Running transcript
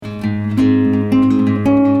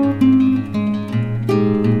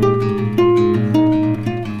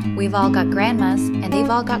They've all got grandmas, and they've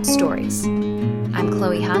all got stories. I'm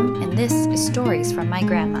Chloe Hung, and this is Stories from My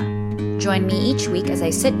Grandma. Join me each week as I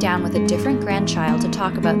sit down with a different grandchild to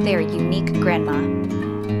talk about their unique grandma.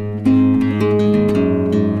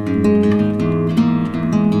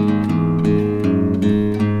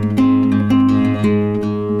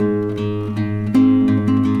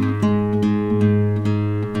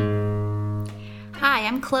 Hi,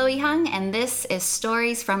 I'm Chloe Hung, and this is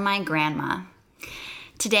Stories from My Grandma.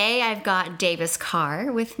 Today I've got Davis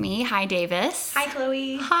Carr with me. Hi, Davis. Hi,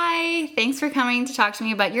 Chloe. Hi. Thanks for coming to talk to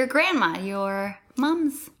me about your grandma, your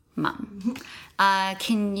mom's mom.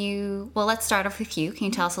 Let's start off with you. Can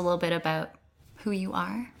you tell us a little bit about who you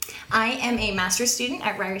are? I am a master's student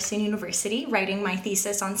at Ryerson University writing my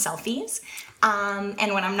thesis on selfies.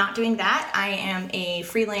 And when I'm not doing that, I am a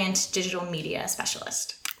freelance digital media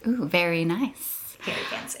specialist. Ooh, very nice. Very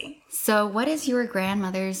fancy. So what is your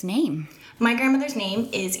grandmother's name? My grandmother's name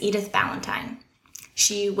is Edith Ballantyne.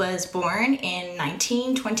 She was born in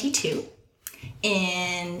 1922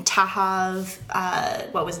 in Tahav,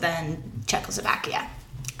 what was then Czechoslovakia,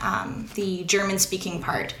 the German-speaking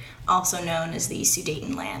part, also known as the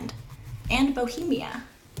Sudetenland, and Bohemia,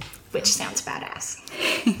 which sounds badass.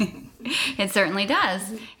 It certainly does.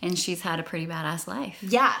 And she's had a pretty badass life.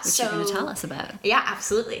 Yeah. Which you're going to tell us about. Yeah,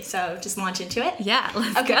 absolutely. So just launch into it? Yeah,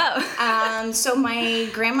 let's go. So my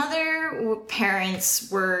grandmother parents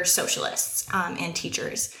were socialists and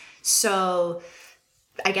teachers. So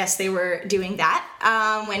I guess they were doing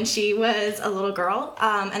that when she was a little girl.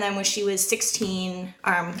 And then when she was 16,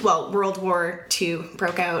 World War II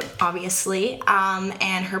broke out, obviously.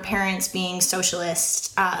 And her parents being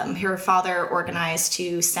socialist, her father organized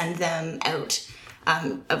to send them out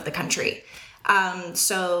of the country.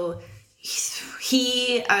 So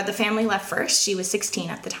the family left first. She was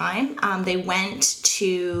 16 at the time. They went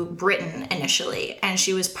to Britain initially, and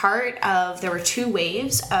she was there were two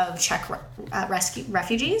waves of Czech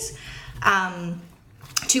refugees,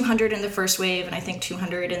 200 in the first wave and I think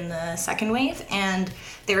 200 in the second wave. And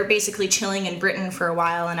they were basically chilling in Britain for a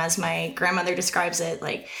while. And as my grandmother describes it,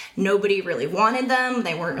 like nobody really wanted them.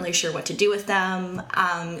 They weren't really sure what to do with them.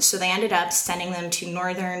 So they ended up sending them to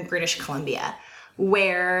northern British Columbia,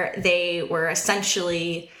 where they were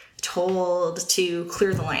essentially told to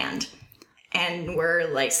clear the land and were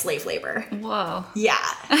like slave labor. Whoa. Yeah.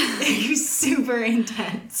 It was super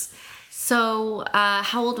intense. So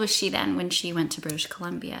how old was she then when she went to British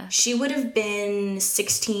Columbia? She would have been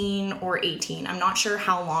 16 or 18. I'm not sure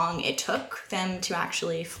how long it took them to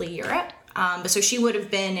actually flee Europe. But so she would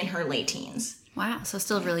have been in her late teens. Wow. So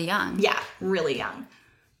still really young. Yeah, really young.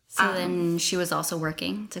 So then she was also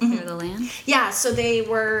working to clear the land? Yeah, so they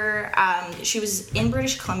were, she was in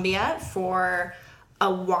British Columbia for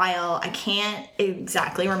a while. I can't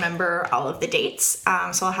exactly remember all of the dates,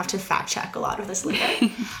 so I'll have to fact check a lot of this later.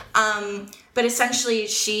 But essentially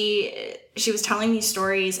she was telling these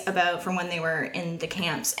stories from when they were in the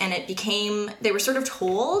camps, and they were sort of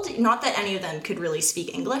told, not that any of them could really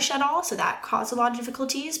speak English at all, so that caused a lot of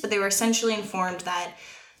difficulties, but they were essentially informed that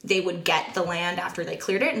they would get the land after they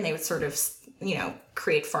cleared it, and they would sort of,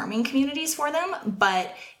 create farming communities for them.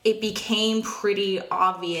 But it became pretty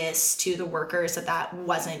obvious to the workers that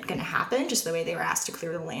wasn't going to happen, just the way they were asked to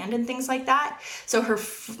clear the land and things like that. So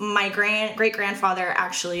my great-grandfather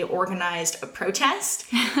actually organized a protest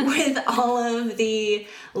with all of the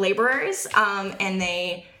laborers, and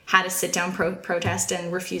they had a sit-down protest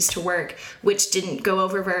and refused to work, which didn't go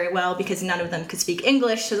over very well because none of them could speak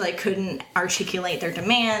English, so they couldn't articulate their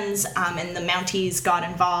demands, and the Mounties got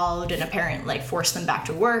involved and apparently forced them back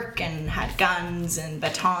to work and had guns and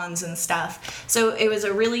batons and stuff. So it was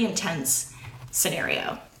a really intense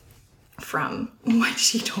scenario from what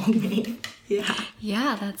she told me.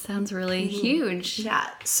 Yeah, that sounds really huge. Yeah,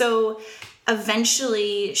 so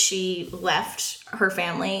eventually she left her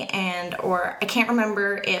family or I can't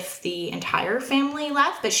remember if the entire family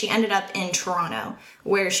left, but she ended up in Toronto,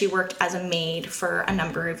 where she worked as a maid for a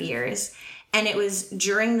number of years. And it was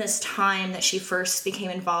during this time that she first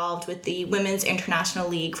became involved with the Women's International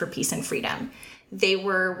League for Peace and Freedom. They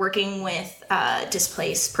were working with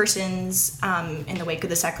displaced persons in the wake of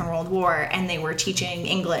the Second World War, and they were teaching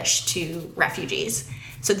English to refugees.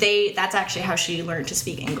 So that's actually how she learned to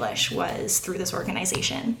speak English, was through this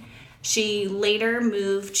organization. She later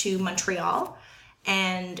moved to Montreal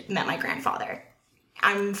and met my grandfather.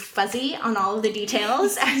 I'm fuzzy on all of the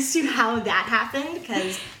details as to how that happened,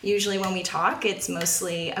 because usually when we talk, it's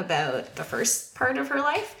mostly about the first part of her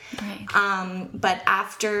life. Right. But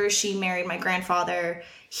after she married my grandfather,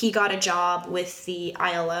 he got a job with the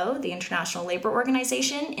ILO, the International Labor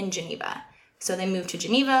Organization, in Geneva. So they moved to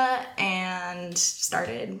Geneva and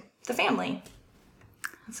started the family.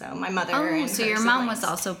 So my mother and so her your mom siblings. was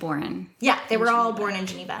also born. Yeah, they were all born in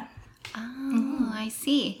Geneva. Oh, I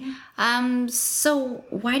see. So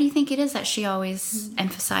why do you think it is that she always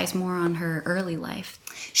emphasized more on her early life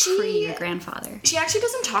pre your grandfather? She actually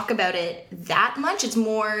doesn't talk about it that much. It's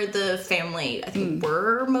more the family, I think,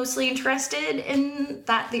 were mostly interested in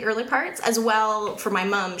the early parts. As well, for my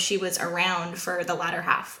mom, she was around for the latter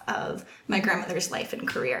half of my grandmother's life and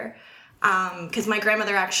career. Because my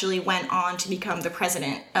grandmother actually went on to become the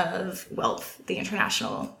president of WELF, the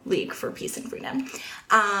International League for Peace and Freedom,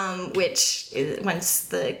 which once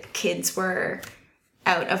the kids were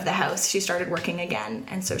out of the house, she started working again.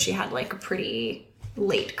 And so she had like a pretty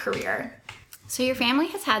late career. So your family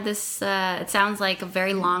has had this, it sounds like a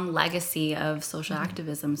very long legacy of social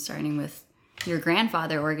activism, starting with your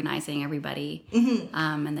grandfather organizing everybody,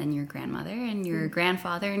 and then your grandmother and your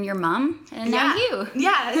grandfather and your mom, and now you.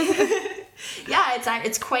 Yeah. Yeah,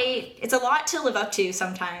 it's a lot to live up to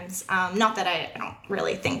sometimes. Not that I don't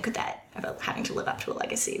really think that about having to live up to a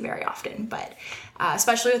legacy very often, but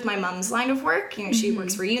especially with my mom's line of work, she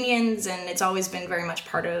works for unions, and it's always been very much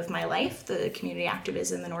part of my life, the community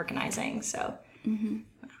activism and organizing. So.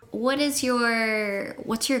 What's your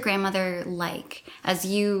grandmother like as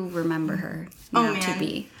you remember her now to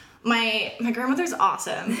be? My grandmother's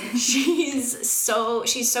awesome. She's so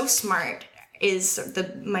smart is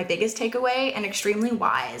my biggest takeaway, and extremely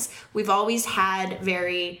wise. We've always had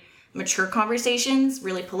very mature conversations,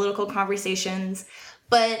 really political conversations,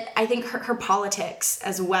 but I think her politics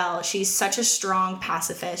as well. She's such a strong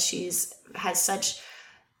pacifist. Has such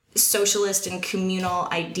socialist and communal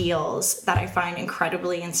ideals that I find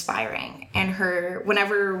incredibly inspiring. And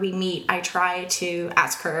whenever we meet, I try to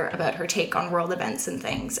ask her about her take on world events and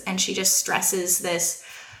things. And she just stresses this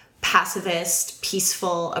pacifist,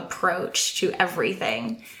 peaceful approach to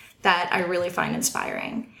everything that I really find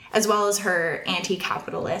inspiring, as well as her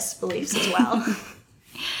anti-capitalist beliefs as well.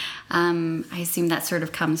 I assume that sort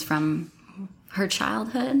of comes from her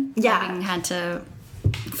childhood. Yeah. Having had to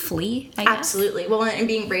flee, I guess. Absolutely. Well, and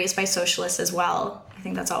being raised by socialists as well. I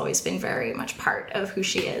think that's always been very much part of who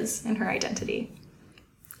she is and her identity.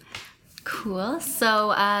 Cool.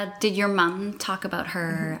 So did your mom talk about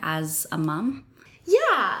her as a mom?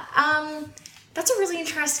 Yeah. That's a really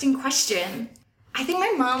interesting question. I think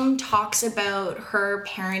my mom talks about her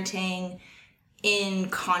parenting in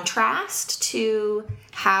contrast to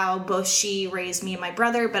how both she raised me and my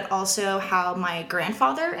brother, but also how my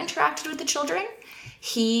grandfather interacted with the children.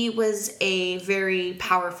 He was a very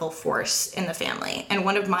powerful force in the family. And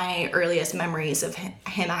one of my earliest memories of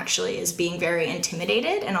him actually is being very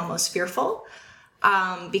intimidated and almost fearful,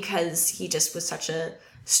 because he just was such a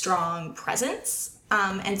strong presence.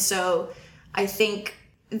 And so I think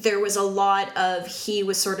there was a lot of, he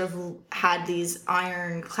was sort of had these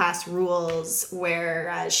ironclad rules,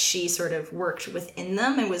 whereas she sort of worked within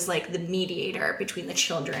them and was like the mediator between the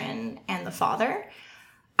children and the father.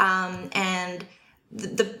 And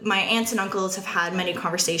my aunts and uncles have had many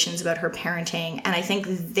conversations about her parenting, and I think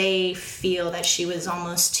they feel that she was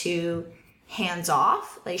almost too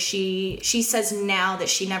hands-off. Like she says now that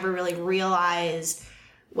she never really realized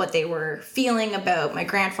what they were feeling about my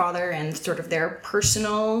grandfather and sort of their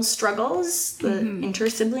personal struggles, the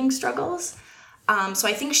inter-sibling struggles. So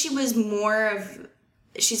I think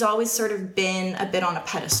she's always sort of been a bit on a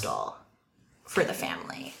pedestal for the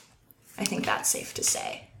family. I think that's safe to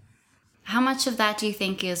say. How much of that do you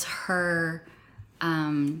think is her,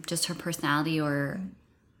 just her personality, or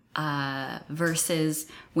versus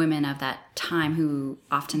women of that time who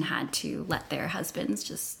often had to let their husbands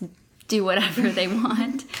just do whatever they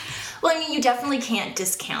want? Well, I mean, you definitely can't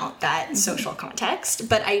discount that social context,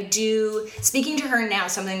 but I do, speaking to her now,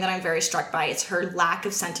 something that I'm very struck by is her lack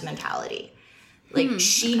of sentimentality. Like,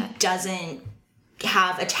 she doesn't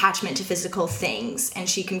have attachment to physical things, and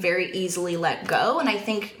she can very easily let go. And I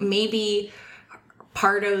think maybe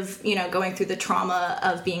part of, going through the trauma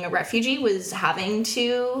of being a refugee was having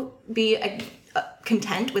to be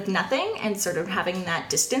content with nothing and sort of having that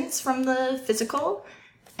distance from the physical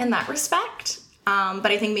in that respect.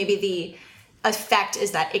 But I think maybe the effect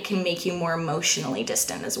is that it can make you more emotionally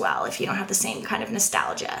distant as well if you don't have the same kind of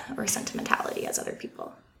nostalgia or sentimentality as other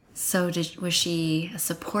people. So was she a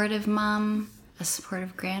supportive mom, a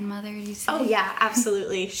supportive grandmother, do you say? Oh yeah,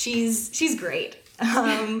 absolutely. She's great.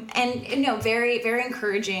 And very, very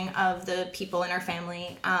encouraging of the people in our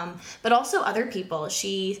family, but also other people.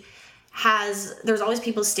 She there's always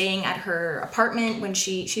people staying at her apartment when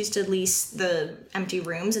she used to lease the empty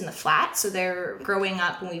rooms in the flat. So growing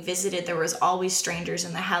up, when we visited, there was always strangers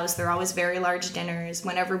in the house. There were always very large dinners.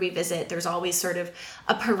 Whenever we visit, there's always sort of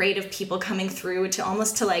a parade of people coming through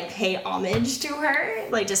to like pay homage to her,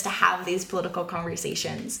 like just to have these political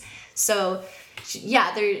conversations. So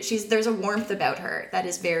there's a warmth about her that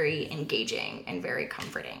is very engaging and very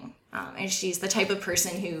comforting. And she's the type of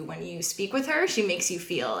person who, when you speak with her, she makes you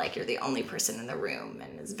feel like you're the only person in the room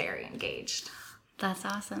and is very engaged. That's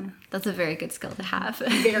awesome. That's a very good skill to have.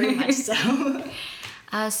 Very much so.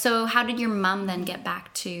 So how did your mom then get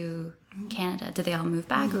back to Canada? Did they all move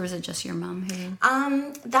back, or was it just your mom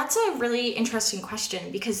who? That's a really interesting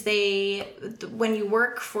question, because when you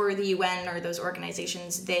work for the UN or those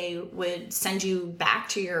organizations, they would send you back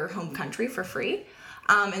to your home country for free.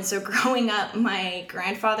 And so growing up, my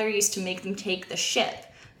grandfather used to make them take the ship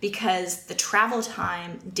because the travel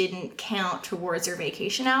time didn't count towards their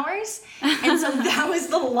vacation hours. And so that was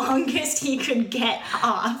the longest he could get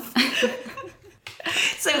off.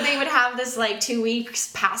 So they would have this like 2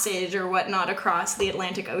 weeks passage or whatnot across the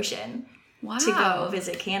Atlantic Ocean. Wow. To go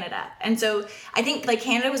visit Canada. And so I think like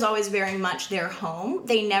Canada was always very much their home.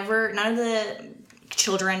 None of the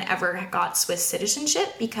children ever got Swiss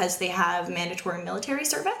citizenship because they have mandatory military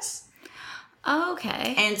service. Oh,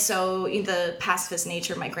 okay. And so in the pacifist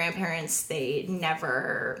nature of my grandparents, they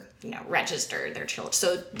never, registered their children.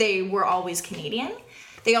 So they were always Canadian.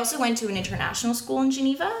 They also went to an international school in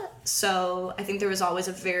Geneva. So I think there was always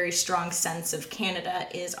a very strong sense of Canada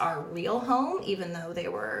is our real home, even though they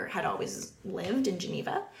had always lived in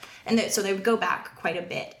Geneva. And so they would go back quite a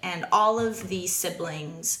bit. And all of the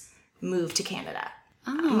siblings moved to Canada.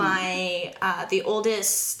 Oh. The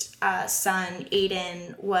oldest son,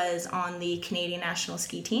 Aiden, was on the Canadian national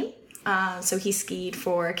ski team. So he skied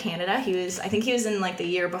for Canada. I think he was in like the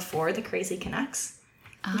year before the Crazy Canucks,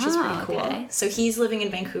 which is pretty cool. Okay. So he's living in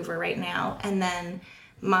Vancouver right now. And then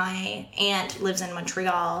my aunt lives in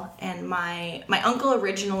Montreal, and my uncle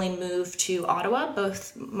originally moved to Ottawa.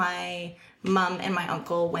 Both my mom and my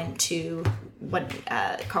uncle went to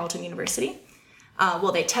Carleton University.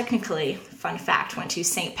 They technically, fun fact, went to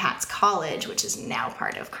St. Pat's College, which is now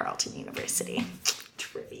part of Carleton University.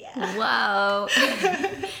 Trivia. Whoa.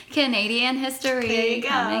 Canadian history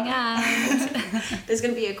coming up. There's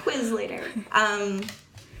going to be a quiz later.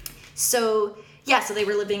 So they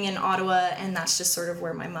were living in Ottawa, and that's just sort of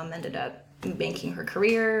where my mom ended up making her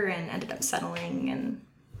career and ended up settling and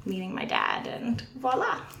meeting my dad, and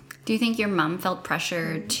voila. Do you think your mom felt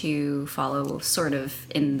pressure to follow sort of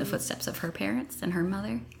in the footsteps of her parents and her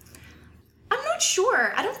mother? I'm not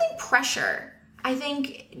sure. I don't think pressure. I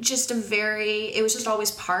think it was just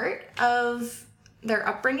always part of their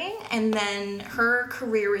upbringing. And then her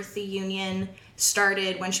career with the union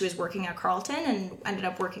started when she was working at Carleton and ended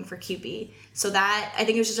up working for CUPE. So that, I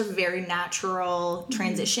think it was just a very natural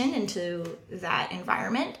transition into that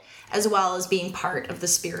environment, as well as being part of the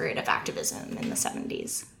spirit of activism in the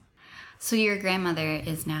 70s. So your grandmother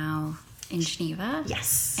is now in Geneva?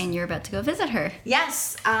 Yes. And you're about to go visit her?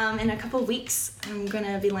 Yes. In a couple of weeks, I'm going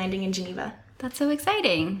to be landing in Geneva. That's so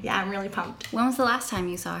exciting. Yeah, I'm really pumped. When was the last time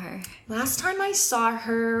you saw her? Last time I saw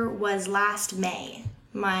her was last May.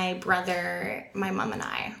 My brother, my mom, and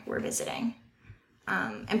I were visiting.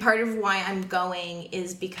 And part of why I'm going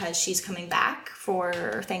is because she's coming back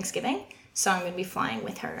for Thanksgiving. So I'm going to be flying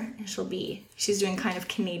with her. And she's doing kind of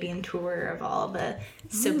Canadian tour of all the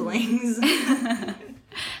siblings.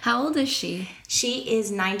 How old is she? She is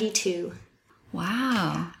 92. Wow.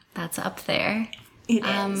 Yeah. That's up there. It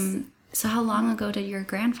is. So how long ago did your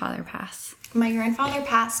grandfather pass? My grandfather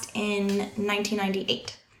passed in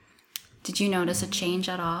 1998. Did you notice a change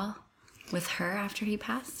at all with her after he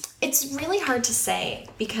passed? It's really hard to say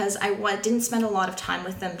because I didn't spend a lot of time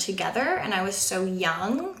with them together, and I was so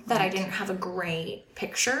young that I didn't have a great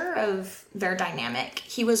picture of their dynamic.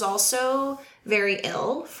 He was also very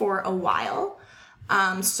ill for a while,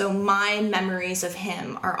 so my memories of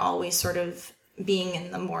him are always sort of being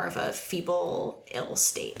in the more of a feeble, ill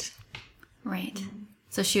state. Right.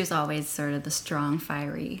 So she was always sort of the strong,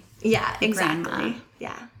 fiery exactly. grandma.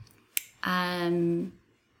 Yeah.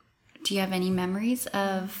 Do you have any memories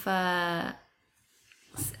of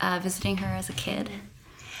visiting her as a kid?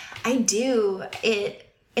 I do.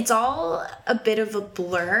 It's all a bit of a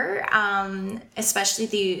blur, especially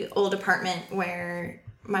the old apartment where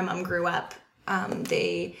my mom grew up.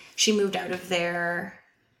 She moved out of there,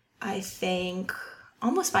 I think,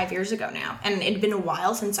 almost 5 years ago now. And it'd been a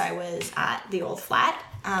while since I was at the old flat.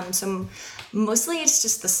 So mostly it's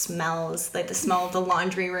just the smells, like the smell of the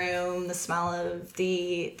laundry room, the smell of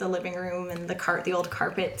the living room, and the old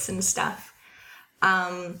carpets and stuff.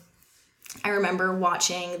 I remember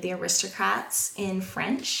watching The Aristocrats in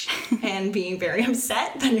French and being very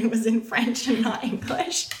upset that it was in French and not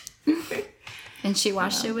English. And she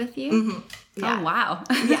watched it with you? Mm-hmm. Yeah. Oh, wow.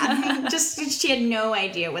 Yeah, she had no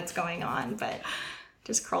idea what's going on, but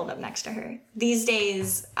just curled up next to her. These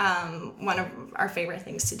days, one of our favorite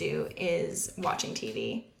things to do is watching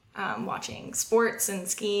TV, watching sports and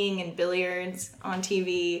skiing and billiards on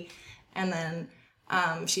TV. And then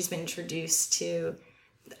she's been introduced to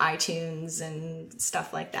iTunes and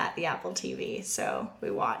stuff like that, the Apple TV. So we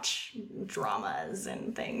watch dramas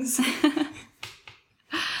and things.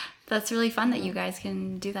 That's really fun that you guys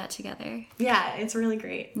can do that together. Yeah, it's really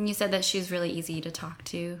great. And you said that she's really easy to talk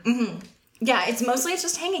to. Mm-hmm. Yeah, it's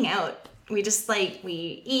just hanging out. We just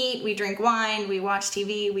we eat, we drink wine, we watch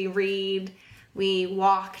TV, we read, we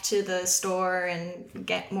walk to the store and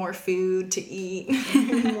get more food to eat,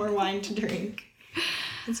 more wine to drink.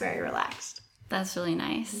 It's very relaxed. That's really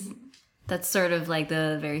nice. Mm-hmm. That's sort of like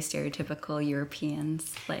the very stereotypical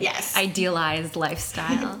Europeans, yes, idealized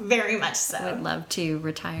lifestyle. Very much so. I would love to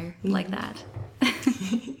retire like that.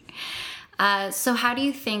 So how do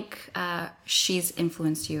you think she's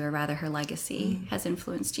influenced you, or rather her legacy has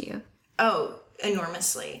influenced you? Oh,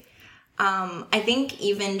 enormously. I think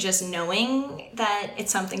even just knowing that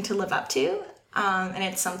it's something to live up to, and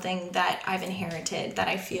it's something that I've inherited, that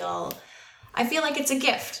I feel like it's a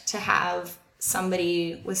gift to have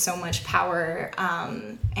somebody with so much power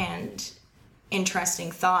and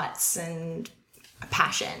interesting thoughts and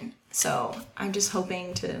passion. So I'm just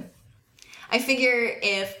hoping I figure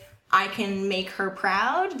if I can make her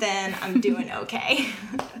proud, then I'm doing okay.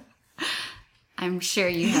 I'm sure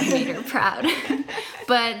you have made her proud.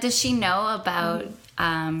 But does she know about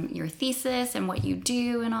your thesis and what you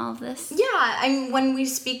do and all of this? Yeah, when we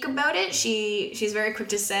speak about it, she's very quick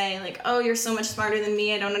to say, like, oh, you're so much smarter than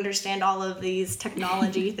me. I don't understand all of these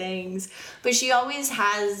technology things. But she always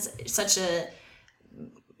has such a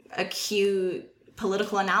acute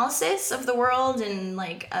political analysis of the world and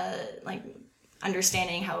like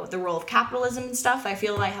understanding how the role of capitalism and stuff. I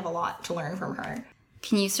feel I have a lot to learn from her.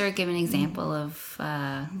 Can you sort of give an example of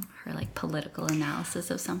her political analysis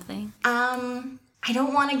of something? I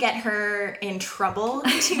don't want to get her in trouble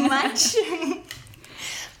too much,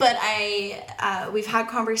 but we've had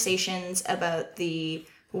conversations about the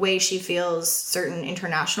way she feels certain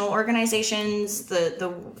international organizations,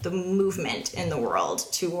 the movement in the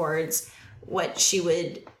world towards what she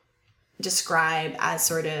would describe as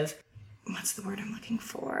sort of, what's the word I'm looking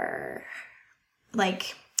for?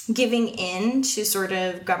 Like giving in to sort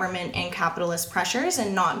of government and capitalist pressures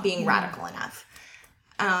and not being radical enough.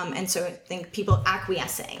 And so I think people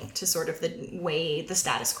acquiescing to sort of the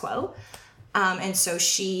status quo. And so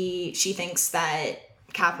she thinks that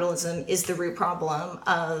capitalism is the root problem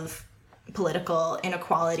of political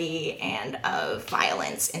inequality and of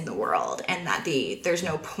violence in the world, and that there's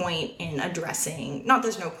no point in addressing, not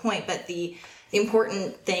there's no point, but the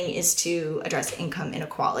important thing is to address income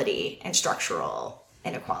inequality and structural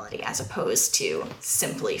inequality as opposed to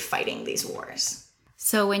simply fighting these wars.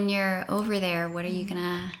 So when you're over there, what are you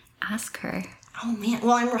gonna ask her? Oh man,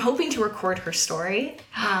 well, I'm hoping to record her story.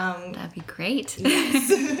 That'd be great.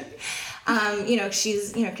 Yes.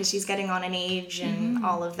 Because she's getting on in age and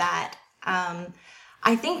all of that.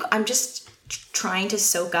 I think I'm just trying to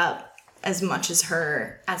soak up as much as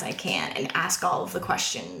her as I can and ask all of the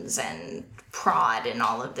questions and prod in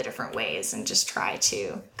all of the different ways and just try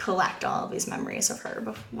to collect all of these memories of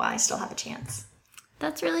her while I still have a chance.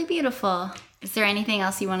 That's really beautiful. Is there anything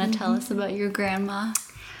else you want to tell us about your grandma?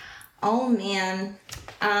 Oh man,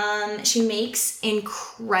 she makes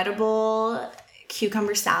incredible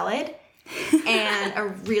cucumber salad and a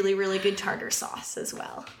really, really good tartar sauce as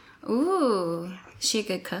well. Ooh, is she a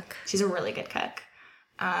good cook? She's a really good cook.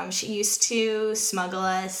 She used to smuggle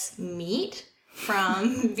us meat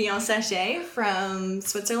from Viande Séché from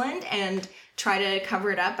Switzerland and try to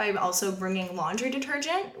cover it up by also bringing laundry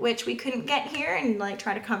detergent, which we couldn't get here, and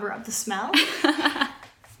try to cover up the smell.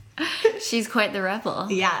 She's quite the rebel.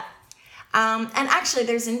 Yeah. And actually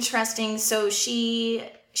there's interesting, so she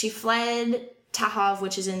fled Tahov,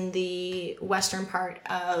 which is in the western part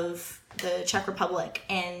of the Czech Republic,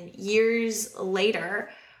 and years later,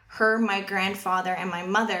 my grandfather and my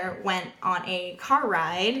mother went on a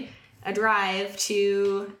drive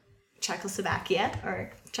to Czechoslovakia,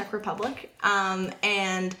 or Czech Republic,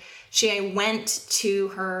 and she went to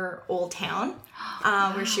her old town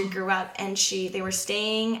where she grew up, and they were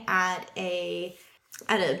staying at a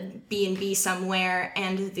a B&B somewhere,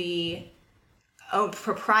 and the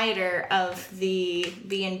proprietor of the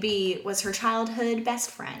B&B was her childhood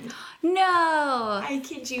best friend. No! I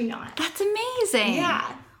kid you not. That's amazing.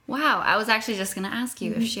 Yeah. Wow. I was actually just going to ask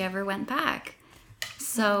you if she ever went back.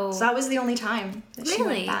 So that was the only time that she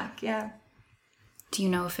went back. Yeah. Do you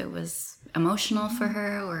know if it was emotional for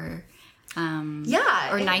her or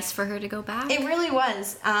nice for her to go back? It really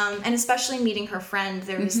was. And especially meeting her friend,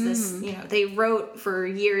 there was this, they wrote for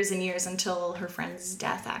years and years until her friend's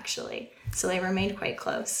death, actually. So they remained quite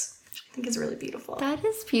close, which I think is really beautiful. That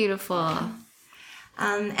is beautiful. Yeah.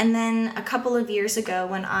 And then a couple of years ago,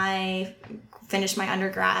 when I finished my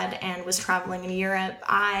undergrad and was traveling in Europe,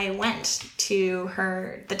 I went to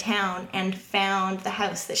the town and found the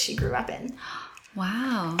house that she grew up in.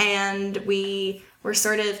 Wow. And we were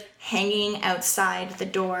sort of hanging outside the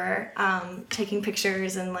door, taking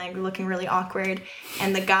pictures and like looking really awkward.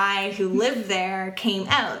 And the guy who lived there came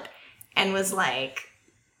out and was like,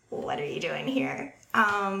 "What are you doing here?"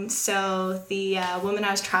 So the woman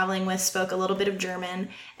I was traveling with spoke a little bit of German,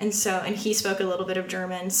 and he spoke a little bit of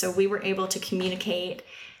German, so we were able to communicate.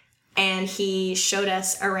 And he showed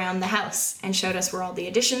us around the house and showed us where all the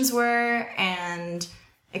additions were, and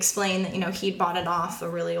explained that he'd bought it off a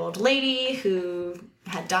really old lady who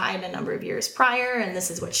had died a number of years prior, and this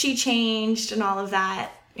is what she changed and all of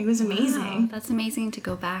that. It was amazing. Wow, that's amazing to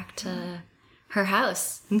go back to her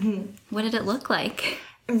house. Mm-hmm. What did it look like?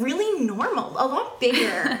 Really normal, a lot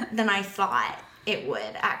bigger than I thought it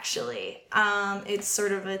would, actually. It's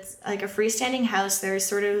like a freestanding house. There's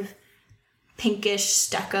sort of pinkish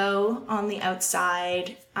stucco on the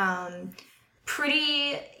outside.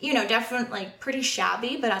 Pretty, definitely pretty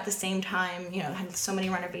shabby, but at the same time, had so many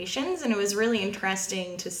renovations, and it was really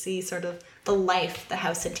interesting to see sort of the life the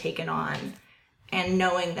house had taken on, and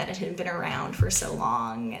knowing that it had been around for so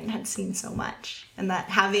long and had seen so much, and that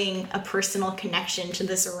having a personal connection to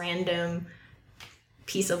this random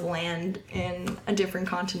piece of land in a different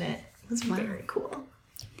continent was very cool.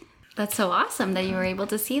 That's so awesome that you were able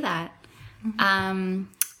to see that. Mm-hmm.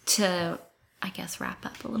 To, I guess, wrap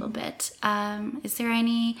up a little bit, is there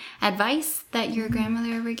any advice that your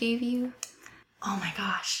grandmother ever gave you? Oh my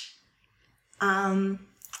gosh.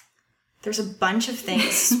 There's a bunch of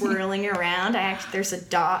things swirling around. There's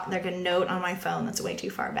a note on my phone that's way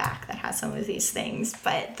too far back that has some of these things,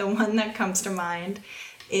 but the one that comes to mind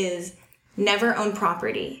is never own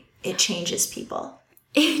property. It changes people.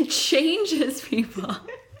 It changes people.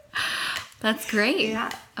 That's great.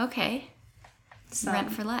 Yeah. Okay. So,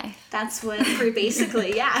 rent for life. That's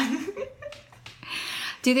basically, yeah.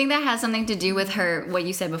 Do you think that has something to do with her, what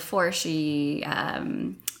you said before, she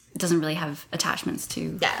doesn't really have attachments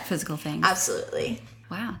to physical things? Absolutely.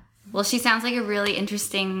 Wow. Well, she sounds like a really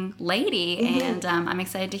interesting lady, and I'm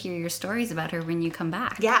excited to hear your stories about her when you come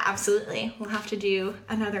back. Yeah, absolutely. We'll have to do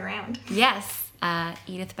another round. Yes.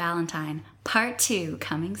 Edith Ballantyne, Part 2,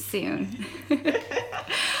 coming soon.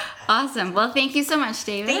 Awesome. Well, thank you so much,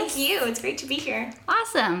 Davis. Thank you. It's great to be here.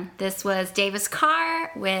 Awesome. This was Davis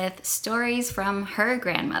Carr with stories from her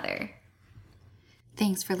grandmother.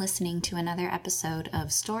 Thanks for listening to another episode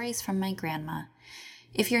of Stories from My Grandma.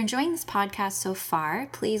 If you're enjoying this podcast so far,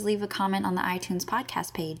 please leave a comment on the iTunes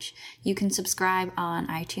podcast page. You can subscribe on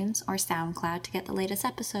iTunes or SoundCloud to get the latest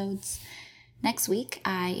episodes. Next week,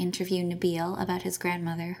 I interview Nabil about his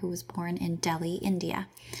grandmother who was born in Delhi, India.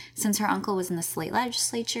 Since her uncle was in the state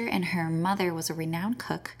legislature and her mother was a renowned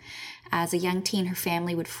cook, as a young teen, her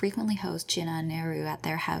family would frequently host Jinnah and Nehru at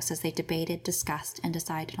their house as they debated, discussed, and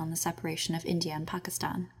decided on the separation of India and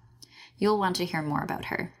Pakistan. You'll want to hear more about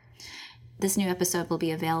her. This new episode will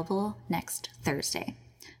be available next Thursday.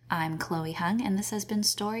 I'm Chloe Hung, and this has been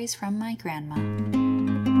Stories from My Grandma.